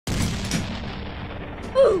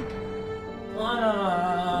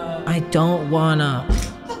I don't wanna.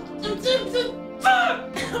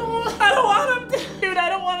 I don't want him, dude. I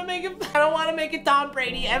don't want to make it. I don't want to make it Tom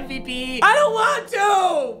Brady MVP. I don't want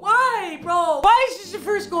to. Why, bro? Why is this the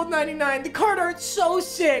first gold 99? The card art's so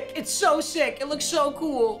sick. It's so sick. It looks so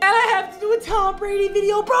cool. And I have to do a Tom Brady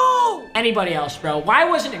video, bro. Anybody else, bro? Why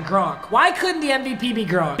wasn't it Gronk? Why couldn't the MVP be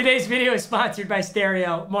Gronk? Today's video is sponsored by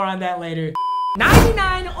Stereo. More on that later.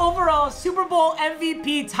 99 overall Super Bowl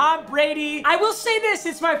MVP Tom Brady. I will say this,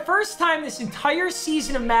 it's my first time this entire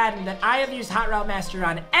season of Madden that I have used Hot Route Master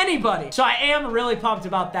on anybody. So I am really pumped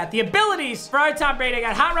about that. The abilities for our Tom Brady, I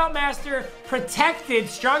got Hot Route Master, protected,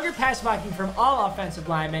 stronger pass blocking from all offensive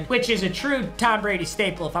linemen, which is a true Tom Brady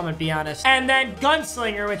staple if I'm gonna be honest. And then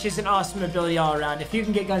Gunslinger, which is an awesome ability all around. If you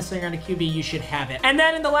can get Gunslinger on a QB, you should have it. And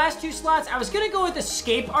then in the last two slots, I was gonna go with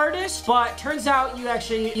Escape Artist, but turns out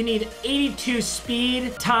you need 82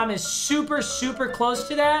 speed. Tom is super close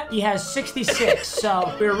to that. He has 66,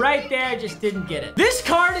 so we're right there, just didn't get it. This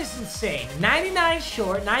card is insane. 99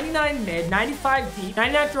 short, 99 mid, 95 deep,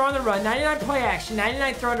 99 throw on the run, 99 play action,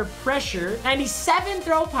 99 throw under pressure, 97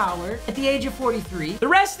 throw power at the age of 43. The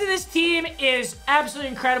rest of this team is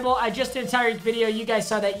absolutely incredible. I just did an entire video. You guys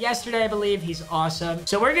saw that yesterday, I believe. He's awesome.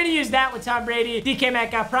 So we're gonna use that with Tom Brady. DK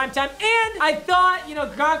Metcalf primetime. And I thought, you know,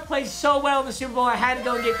 Gronk plays so well in the Super Bowl. I had to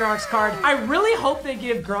go and get Gronk's card. I really hope they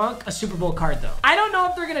give Gronk a Super Bowl card though. I don't know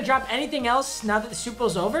if they're gonna drop anything else now that the Super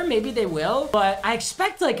Bowl's over. Maybe they will, but I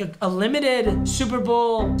expect like a limited Super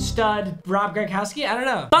Bowl stud Rob Gronkowski. I don't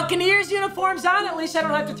know. Buccaneers uniforms on. At least I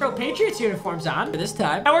don't have to throw Patriots uniforms on for this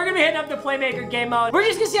time. And we're gonna be hitting up the Playmaker game mode. We're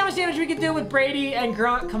just gonna see how much damage we can do with Brady and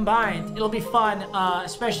Gronk combined. It'll be fun,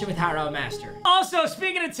 especially with Hot Route Master. Also,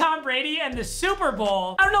 speaking of Tom Brady and the Super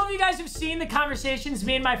Bowl, I don't know if you guys have seen the conversations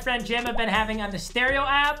me and my friend Jim have been having on the Stereo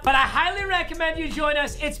app, but I highly recommend you join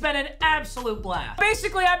us. It's been an absolute blast.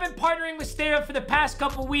 Basically, I've been partnering with Stereo for the past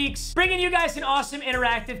couple weeks, bringing you guys an awesome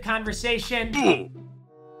interactive conversation.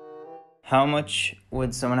 How much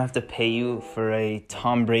would someone have to pay you for a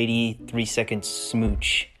Tom Brady 3-second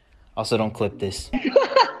smooch? Also, don't clip this.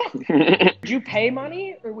 Would you pay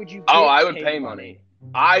money or would you I would pay money.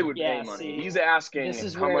 I would pay money. See, he's asking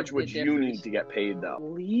how much would you differs. need to get paid though? At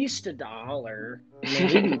least $1,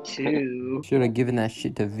 maybe $2. Should have given that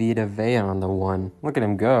shit to Vita Vea on the one. Look at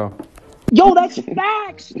him go. Yo, that's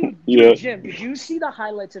facts, dude. Yeah. Jim, did you see the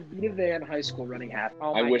highlights of Vita Vea in high school running half?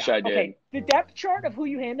 Oh I wish I did. Okay, the depth chart of who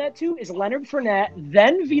you hand that to is Leonard Fournette,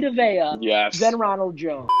 then Vita Vea, Yes. then Ronald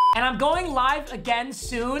Jones. And I'm going live again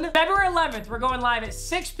soon. February 11th, we're going live at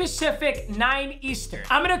 6 Pacific, 9 Eastern.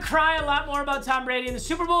 I'm gonna cry a lot more about Tom Brady in the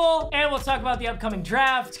Super Bowl, and we'll talk about the upcoming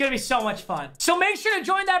draft. It's gonna be so much fun. So make sure to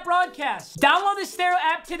join that broadcast. Download the Stereo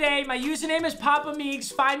app today. My username is Papa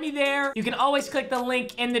Meeks. Find me there. You can always click the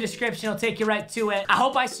link in the description. It'll take you right to it. I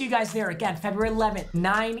hope I see you guys there again, February 11th,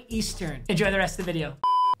 9 Eastern. Enjoy the rest of the video.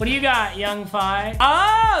 What do you got, Young Fi?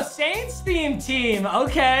 Oh, Saints theme team.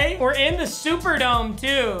 Okay. We're in the Superdome,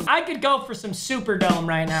 too. I could go for some Superdome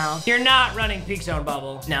right now. You're not running Peak Zone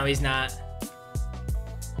Bubble. No, he's not.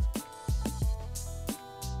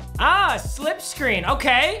 Ah, slip screen.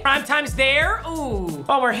 Okay. Prime time's there. Ooh.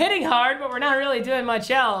 Well, we're hitting hard, but we're not really doing much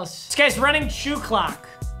else. This guy's running Chew Clock.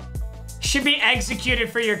 Should be executed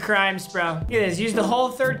for your crimes, bro. Look at this. Use the whole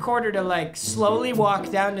third quarter to, like, slowly walk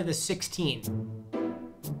down to the 16.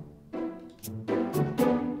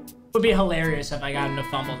 Would be hilarious if I got him to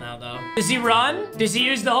fumble now, though. Does he run? Does he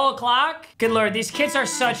use the whole clock? Good Lord, these kids are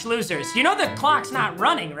such losers. You know the clock's not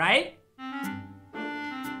running, right?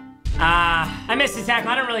 I missed the tackle.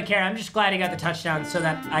 I don't really care. I'm just glad he got the touchdown so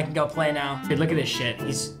that I can go play now. Dude, look at this shit.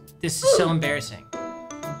 This is so embarrassing.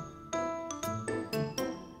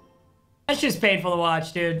 That's just painful to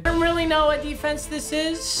watch, dude. I don't really know what defense this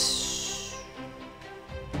is.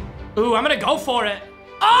 Ooh, I'm gonna go for it.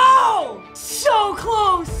 Oh! So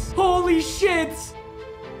close! Holy shit!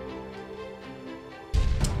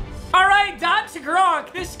 All right, dot to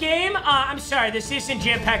Gronk. This game, I'm sorry, this isn't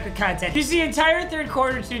jam-packed with content. This is the entire third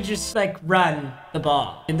quarter to just, like, run the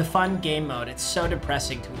ball in the fun game mode. It's so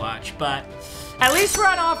depressing to watch, but at least we're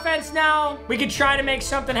on offense now. We could try to make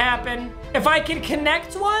something happen. If I can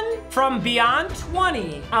connect one from beyond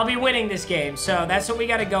 20, I'll be winning this game. So that's what we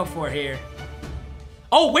got to go for here.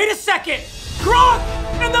 Oh, wait a second. Gronk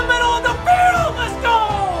in the middle of the field. Let's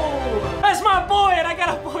go. That's my boy, and I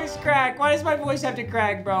got a voice crack. Why does my voice have to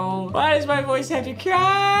crack, bro? Why does my voice have to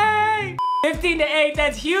crack? 15-8,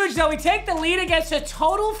 that's huge, though. We take the lead against a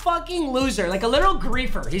total fucking loser, like a literal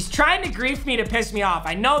griefer. He's trying to grief me to piss me off.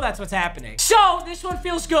 I know that's what's happening. So, this one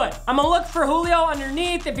feels good. I'm gonna look for Julio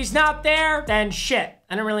underneath. If he's not there, then shit.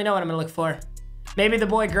 I don't really know what I'm gonna look for. Maybe the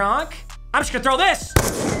boy Gronk? I'm just gonna throw this.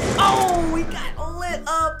 Oh, we got lit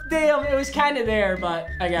up. Damn, it was kind of there, but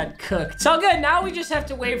I got cooked. It's all good. Now we just have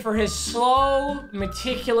to wait for his slow,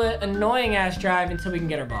 meticulous, annoying-ass drive until we can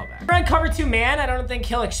get our ball back. We're on cover 2 man. I don't think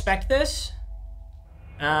he'll expect this.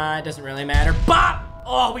 It doesn't really matter. Bop!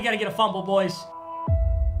 Oh, we gotta get a fumble, boys.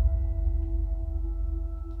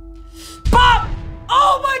 Bop!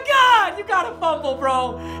 Oh my God! You gotta fumble,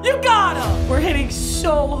 bro. You gotta! We're hitting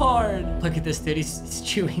so hard. Look at this, dude. He's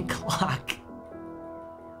chewing clock.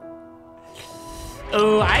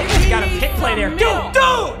 Oh, I even got a pick play there. Dude!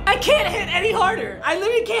 I can't hit any harder. I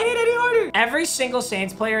literally can't hit any harder. Every single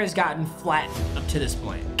Saints player has gotten flattened up to this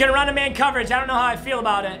point. Gonna run a man coverage. I don't know how I feel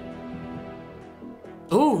about it.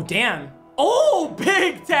 Ooh, damn. Oh,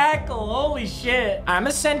 big tackle. Holy shit. I'm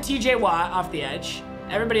gonna send TJ Watt off the edge.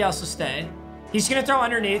 Everybody else will stay. He's gonna throw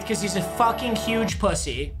underneath because he's a fucking huge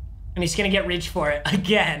pussy. And he's gonna get reached for it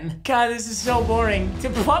again. God, this is so boring. To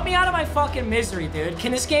put me out of my fucking misery, dude.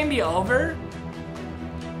 Can this game be over?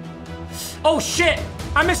 Oh shit!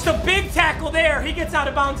 I missed a big tackle there. He gets out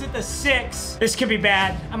of bounds at the 6. This could be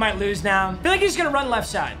bad. I might lose now. I feel like he's gonna run left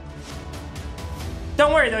side.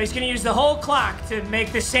 Don't worry though, he's gonna use the whole clock to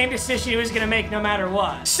make the same decision he was gonna make no matter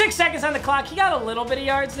what. 6 seconds on the clock. He got a little bit of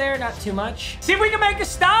yards there, not too much. See if we can make a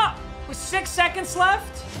stop with 6 seconds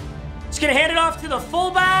left. He's gonna hand it off to the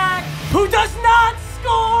fullback, who does not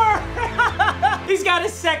score! He's got a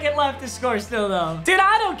second left to score still, though. Dude,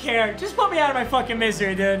 I don't care. Just put me out of my fucking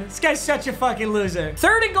misery, dude. This guy's such a fucking loser.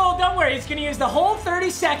 3rd and goal, don't worry. He's gonna use the whole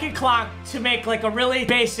 30-second clock to make, like, a really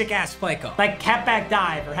basic-ass play call. Like halfback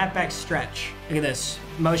dive or halfback stretch. Look at this.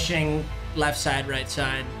 Motioning left side, right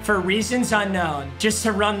side. For reasons unknown. Just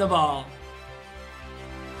to run the ball.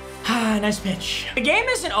 Nice pitch. The game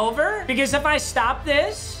isn't over because if I stop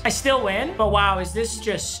this, I still win. But wow, is this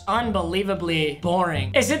just unbelievably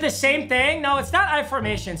boring? Is it the same thing? No, it's not I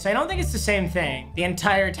formation, so I don't think it's the same thing. The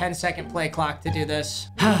entire 10-second play clock to do this.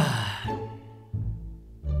 Get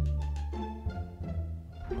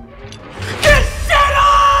shit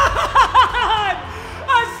on!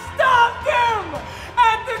 I stopped him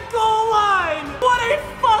at the goal line. What a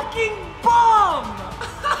fucking bum!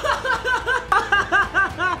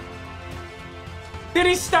 Dude,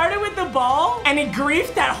 he started with the ball, and he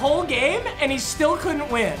griefed that whole game, and he still couldn't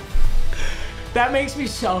win. That makes me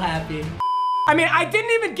so happy. I mean, I didn't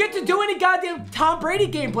even get to do any goddamn Tom Brady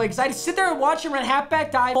gameplay, because I had to sit there and watch him run halfback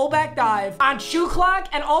dive, fullback dive, on shoe clock,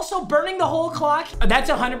 and also burning the whole clock. That's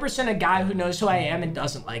 100% a guy who knows who I am and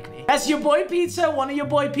doesn't like me. That's your boy Pizza, one of your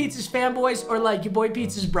boy Pizza's fanboys, or like your boy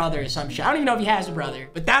Pizza's brother or some shit. I don't even know if he has a brother,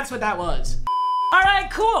 but that's what that was. All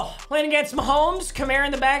right, cool. Playing against Mahomes, Kamara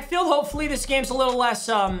in the backfield. Hopefully this game's a little less,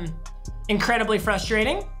 incredibly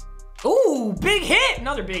frustrating. Ooh, big hit.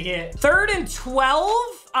 Another big hit. 3rd and 12.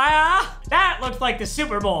 That looked like the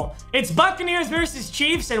Super Bowl. It's Buccaneers versus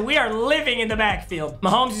Chiefs, and we are living in the backfield.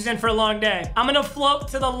 Mahomes is in for a long day. I'm gonna float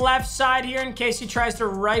to the left side here in case he tries to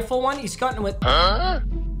rifle one. He's cutting with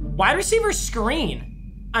wide receiver screen.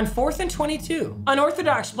 On 4th and 22.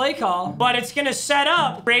 Unorthodox play call, but it's gonna set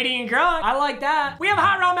up Brady and Gronk. I like that. We have a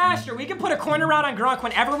hot route master. We can put a corner route on Gronk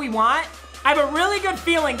whenever we want. I have a really good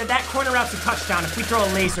feeling that that corner route's a touchdown if we throw a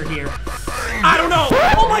laser here. I don't know.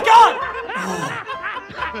 Oh my God.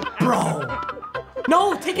 Bro.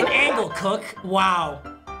 No, take an angle, Cook. Wow.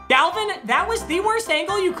 Dalvin, that was the worst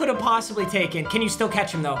angle you could have possibly taken. Can you still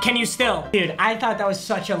catch him, though? Can you still? Dude, I thought that was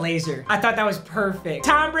such a laser. I thought that was perfect.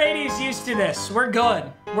 Tom Brady is used to this. We're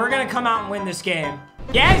good. We're gonna come out and win this game.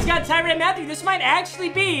 Yeah, he's got Tyrann Mathieu. This might actually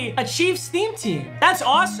be a Chiefs theme team. That's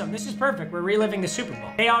awesome. This is perfect. We're reliving the Super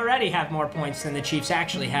Bowl. They already have more points than the Chiefs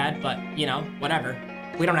actually had, but, you know, whatever.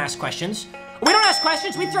 We don't ask questions. We don't ask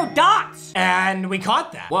questions, we throw dots. And we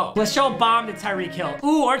caught that. Whoa. Let's show a bomb to Tyreek Hill.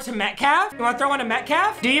 Ooh, or to Metcalf. You wanna throw one to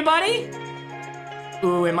Metcalf? Do you, buddy?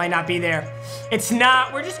 Ooh, it might not be there. It's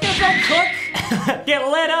not. We're just gonna go Cook. Get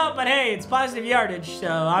lit up, but hey, it's positive yardage,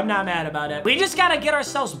 so I'm not mad about it. We just gotta get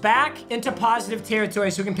ourselves back into positive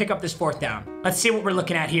territory so we can pick up this 4th down. Let's see what we're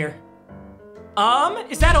looking at here.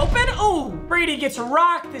 Is that open? Oh, Brady gets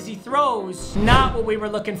rocked as he throws. Not what we were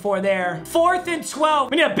looking for there. 4th and 12.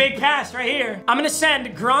 We need a big pass right here. I'm gonna send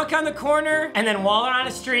Gronk on the corner and then Waller on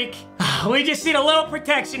a streak. We just need a little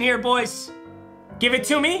protection here, boys. Give it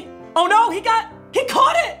to me. Oh no, he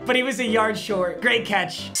caught it, but he was a yard short. Great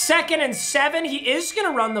catch. 2nd and 7. He is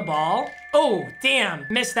gonna run the ball. Oh, damn.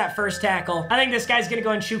 Missed that first tackle. I think this guy's gonna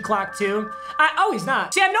go in shoe clock too. Oh, he's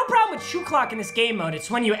not. See, I have no problem with shoe clock in this game mode. It's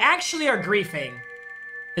when you actually are griefing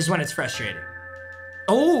is when it's frustrating.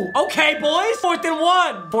 Oh, okay, boys. 4th and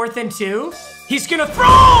 1. 4th and 2. He's gonna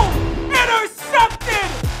throw! Intercepted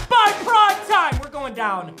by Pronto! time. We're going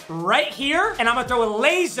down right here, and I'm gonna throw a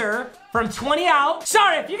laser from 20 out.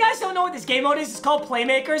 Sorry, if you guys don't know what this game mode is, it's called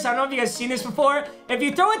Playmakers. I don't know if you guys have seen this before. If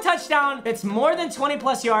you throw a touchdown that's more than 20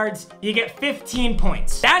 plus yards, you get 15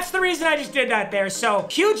 points. That's the reason I just did that there. So,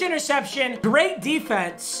 huge interception, great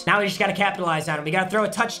defense. Now we just gotta capitalize on it. We gotta throw a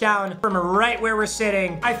touchdown from right where we're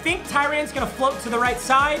sitting. I think Tyran's gonna float to the right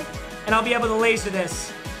side, and I'll be able to laser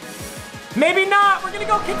this. Maybe not. We're gonna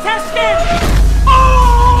go contested.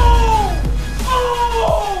 Oh!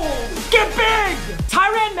 Oh! Get big!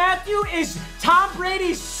 Tyrann Mathieu is Tom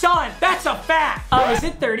Brady's son. That's a fact. Oh, is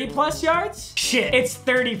it 30 plus yards? Shit, it's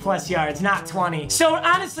 30 plus yards, not 20. So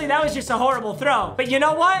honestly, that was just a horrible throw. But you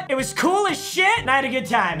know what? It was cool as shit, and I had a good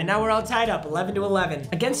time. And now we're all tied up,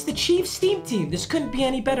 11-11. Against the Chiefs Steam team. This couldn't be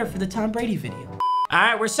any better for the Tom Brady video. All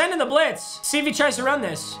right, we're sending the blitz. See if he tries to run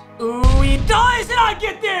this. Ooh, he does, and I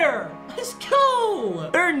get there. Let's go.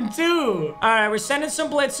 3rd and 2. All right, we're sending some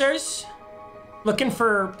blitzers. Looking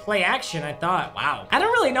for play action, I thought. Wow. I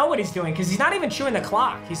don't really know what he's doing because he's not even chewing the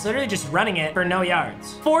clock. He's literally just running it for no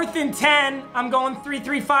yards. 4th and 10. I'm going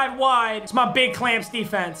 3-3-5 wide. It's my big clamps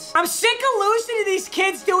defense. I'm sick of losing to these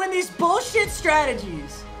kids doing these bullshit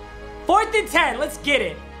strategies. 4th and 10. Let's get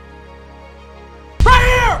it. Right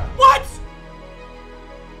here. What?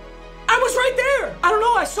 I was right there. I don't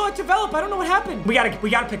know. I saw it develop. I don't know what happened. We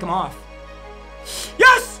gotta pick him off.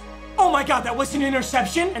 Yes! Oh my God, that was an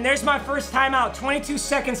interception. And there's my first timeout. 22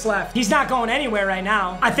 seconds left. He's not going anywhere right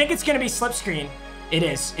now. I think it's gonna be slip screen. It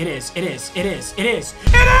is. It is. It is. It is. It is.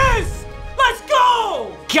 It is! Let's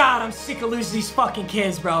go! God, I'm sick of losing these fucking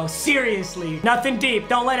kids, bro. Seriously. Nothing deep.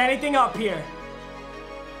 Don't let anything up here.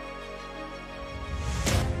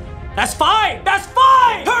 That's fine! That's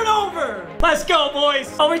fine! Turnover! Let's go,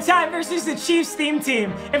 boys! Overtime versus the Chiefs theme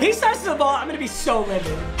team. If he starts the ball, I'm gonna be so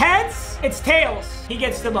livid. Heads, it's tails. He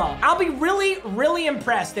gets the ball. I'll be really, really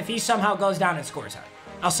impressed if he somehow goes down and scores on it.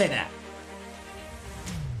 I'll say that.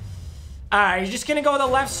 All right, he's just gonna go the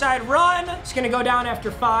left side run. He's gonna go down after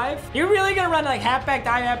 5. You're really gonna run like halfback,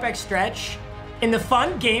 dive, halfback stretch in the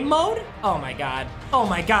fun game mode? Oh my God. Oh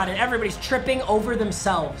my God, and everybody's tripping over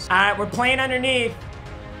themselves. All right, we're playing underneath.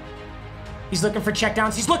 He's looking for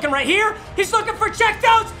checkdowns. He's looking right here. He's looking for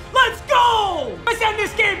checkdowns. Let's go! Let's end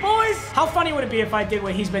this game, boys. How funny would it be if I did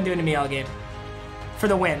what he's been doing to me all game? For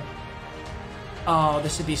the win. Oh,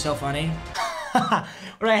 this would be so funny.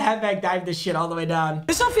 Where I halfback dive this shit all the way down.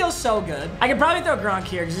 This one feels so good. I could probably throw Gronk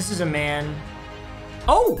here because this is a man.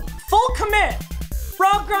 Oh, full commit.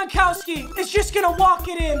 Rob Gronkowski is just gonna walk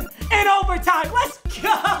it in overtime. Let's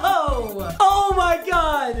go! Oh my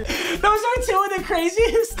God. Those are 2 of the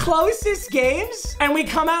craziest, closest games, and we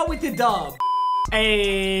come out with the dub.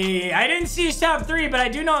 Hey, I didn't see his top 3, but I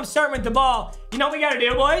do know I'm starting with the ball. You know what we gotta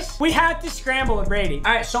do, boys? We have to scramble with Brady.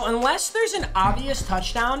 All right, so unless there's an obvious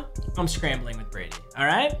touchdown, I'm scrambling with Brady, all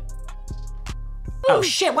right? Oh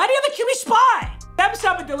shit, why do you have a QB spy? Steps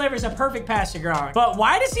up and delivers a perfect pass to Gronk. But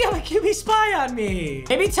why does he have a QB spy on me?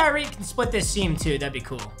 Maybe Tyreek can split this seam too. That'd be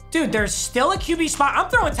cool. Dude, there's still a QB spy. I'm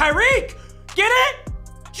throwing Tyreek. Get it?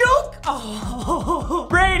 Juke. Oh,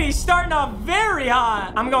 Brady's starting off very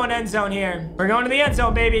hot. I'm going end zone here. We're going to the end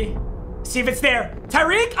zone, baby. See if it's there.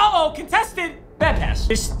 Tyreek. Uh-oh, contested. Bad pass.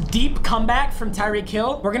 This deep comeback from Tyreek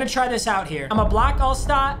Hill. We're going to try this out here. I'm a block all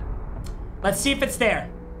stot. Let's see if it's there.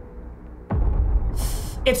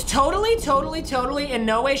 It's totally in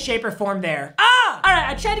no way, shape, or form there. Ah! All right,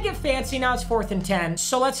 I tried to get fancy. Now it's 4th and 10.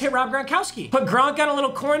 So let's hit Rob Gronkowski. Put Gronk on a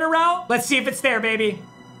little corner route. Let's see if it's there, baby.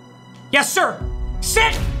 Yes, sir.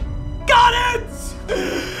 Sit. Got it!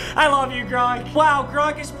 I love you, Gronk. Wow,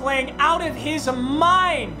 Gronk is playing out of his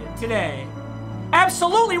mind today.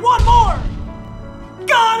 Absolutely. One more.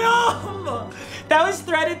 Got him! That was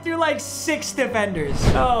threaded through like 6 defenders.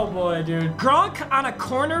 Oh boy, dude. Gronk on a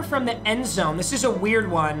corner from the end zone. This is a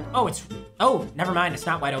weird one. Oh, never mind. It's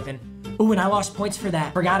not wide open. Ooh, and I lost points for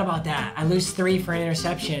that. Forgot about that. I lose 3 for an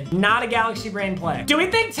interception. Not a Galaxy Brain play. Do we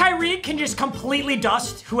think Tyreek can just completely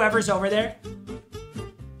dust whoever's over there?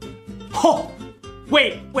 Oh,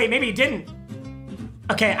 wait, maybe he didn't.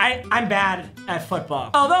 Okay, I'm bad at football.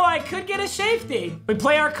 Although I could get a safety. We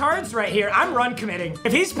play our cards right here. I'm run committing.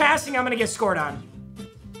 If he's passing, I'm gonna get scored on.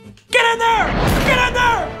 Get in there! Get in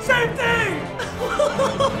there! Safety!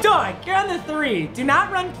 Dog, you're on the 3. Do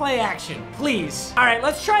not run play action, please. All right,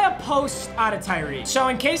 let's try a post out of Tyreek. So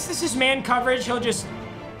in case this is man coverage, he'll just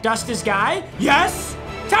dust his guy. Yes!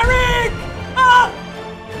 Tyreek! Ah!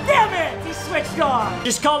 Damn it! He switched off.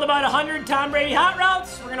 Just called about 100 Tom Brady hot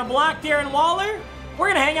routes. We're gonna block Darren Waller. We're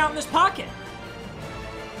gonna hang out in this pocket.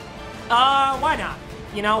 Why not?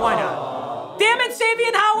 You know, why not? Damn it,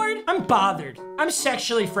 Xavier Howard! I'm bothered. I'm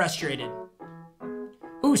sexually frustrated.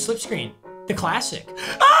 Ooh, slip screen. The classic.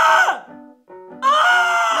 Ah!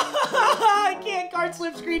 Ah! I can't card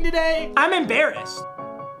slip screen today. I'm embarrassed.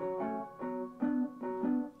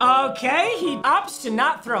 Okay, he opts to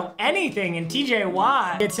not throw anything, and TJ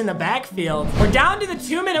Watt gets in the backfield. We're down to the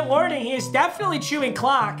 2-minute warning. He is definitely chewing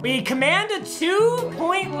clock. We command a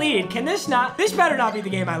 2-point lead. Can this better not be the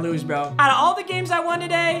game I lose, bro. Out of all the games I won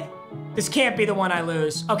today, this can't be the one I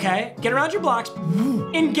lose. Okay, get around your blocks.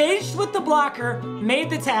 Engaged with the blocker, made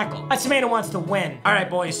the tackle. That tomato wants to win. All right,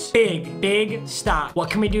 boys, big stop. What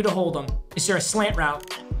can we do to hold him? Is there a slant route?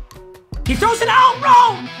 He throws it out,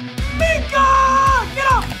 bro! Mika!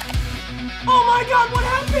 Get up! Oh my God, what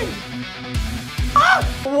happened? Ah!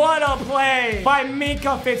 What a play by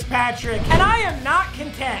Mika Fitzpatrick. And I am not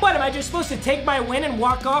content. What, am I just supposed to take my win and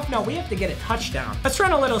walk off? No, we have to get a touchdown. Let's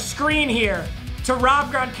run a little screen here to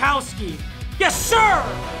Rob Gronkowski. Yes, sir!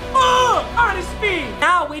 On his feet.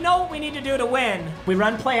 Now we know what we need to do to win. We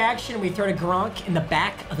run play action, we throw to Gronk in the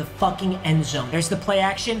back of the fucking end zone. There's the play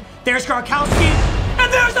action. There's Gronkowski.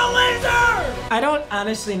 And there's a laser! I don't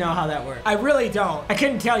honestly know how that worked. I really don't. I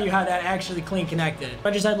couldn't tell you how that actually clean connected.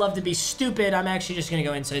 Much as I'd love to be stupid, I'm actually just gonna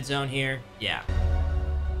go inside zone here. Yeah.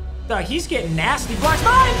 Dog, he's getting nasty. Blocks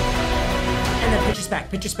mine! And then pitch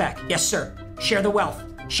us back. Yes, sir. Share the wealth.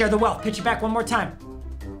 Share the wealth. Pitch it back one more time.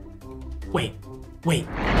 Wait.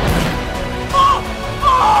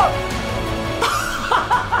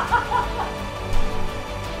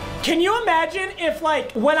 Can you imagine if,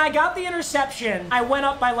 like, when I got the interception, I went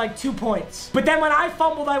up by, like, 2 points. But then when I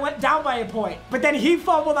fumbled, I went down by a point. But then he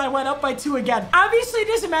fumbled, I went up by 2 again. Obviously, it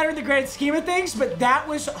doesn't matter in the grand scheme of things, but that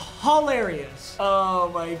was hilarious. Oh,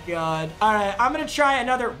 my God. All right, I'm going to try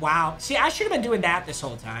another. Wow. See, I should have been doing that this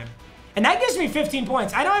whole time. And that gives me 15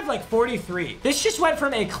 points. I know I have, like, 43. This just went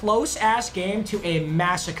from a close-ass game to a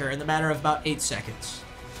massacre in the matter of about 8 seconds.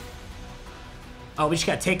 Oh, we just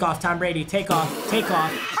got to take off, Tom Brady. Take off. He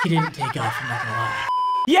didn't take off, I'm not gonna lie.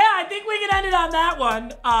 Yeah, I think we can end it on that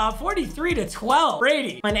one. 43-12.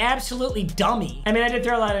 Brady, an absolutely dummy. I mean, I did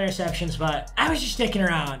throw a lot of interceptions, but I was just sticking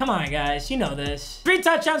around. Come on, guys. You know this. 3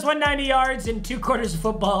 touchdowns, 190 yards, and 2 quarters of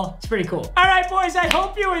football. It's pretty cool. All right, boys, I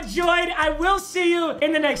hope you enjoyed. I will see you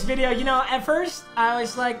in the next video. You know, at first, I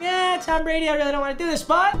was like, Tom Brady, I really don't want to do this,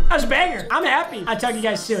 but that was a banger. I'm happy. I'll talk to you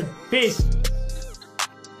guys soon. Peace.